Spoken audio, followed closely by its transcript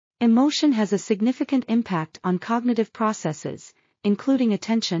Emotion has a significant impact on cognitive processes, including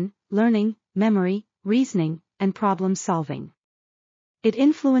attention, learning, memory, reasoning, and problem-solving. It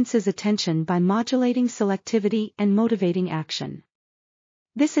influences attention by modulating selectivity and motivating action.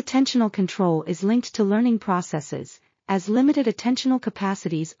 This attentional control is linked to learning processes, as limited attentional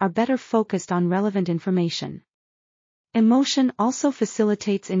capacities are better focused on relevant information. Emotion also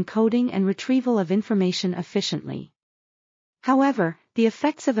facilitates encoding and retrieval of information efficiently. However, the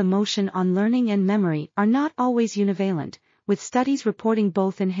effects of emotion on learning and memory are not always univalent, with studies reporting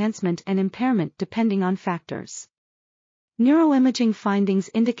both enhancement and impairment depending on factors. Neuroimaging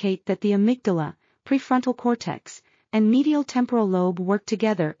findings indicate that the amygdala, prefrontal cortex, and medial temporal lobe work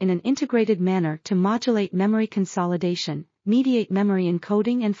together in an integrated manner to modulate memory consolidation, mediate memory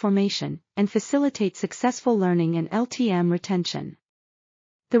encoding and formation, and facilitate successful learning and LTM retention.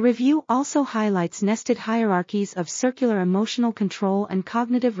 The review also highlights nested hierarchies of circular emotional control and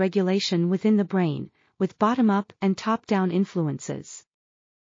cognitive regulation within the brain, with bottom-up and top-down influences.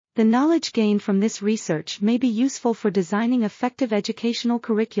 The knowledge gained from this research may be useful for designing effective educational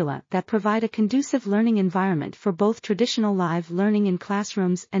curricula that provide a conducive learning environment for both traditional live learning in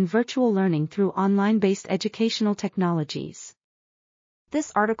classrooms and virtual learning through online-based educational technologies.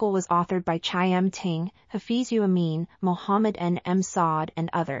 This article was authored by Tyng, Hafeez Amin, Mohamad and Saad and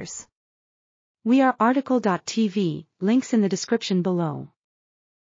others. We are RTCLTV, links in the description below.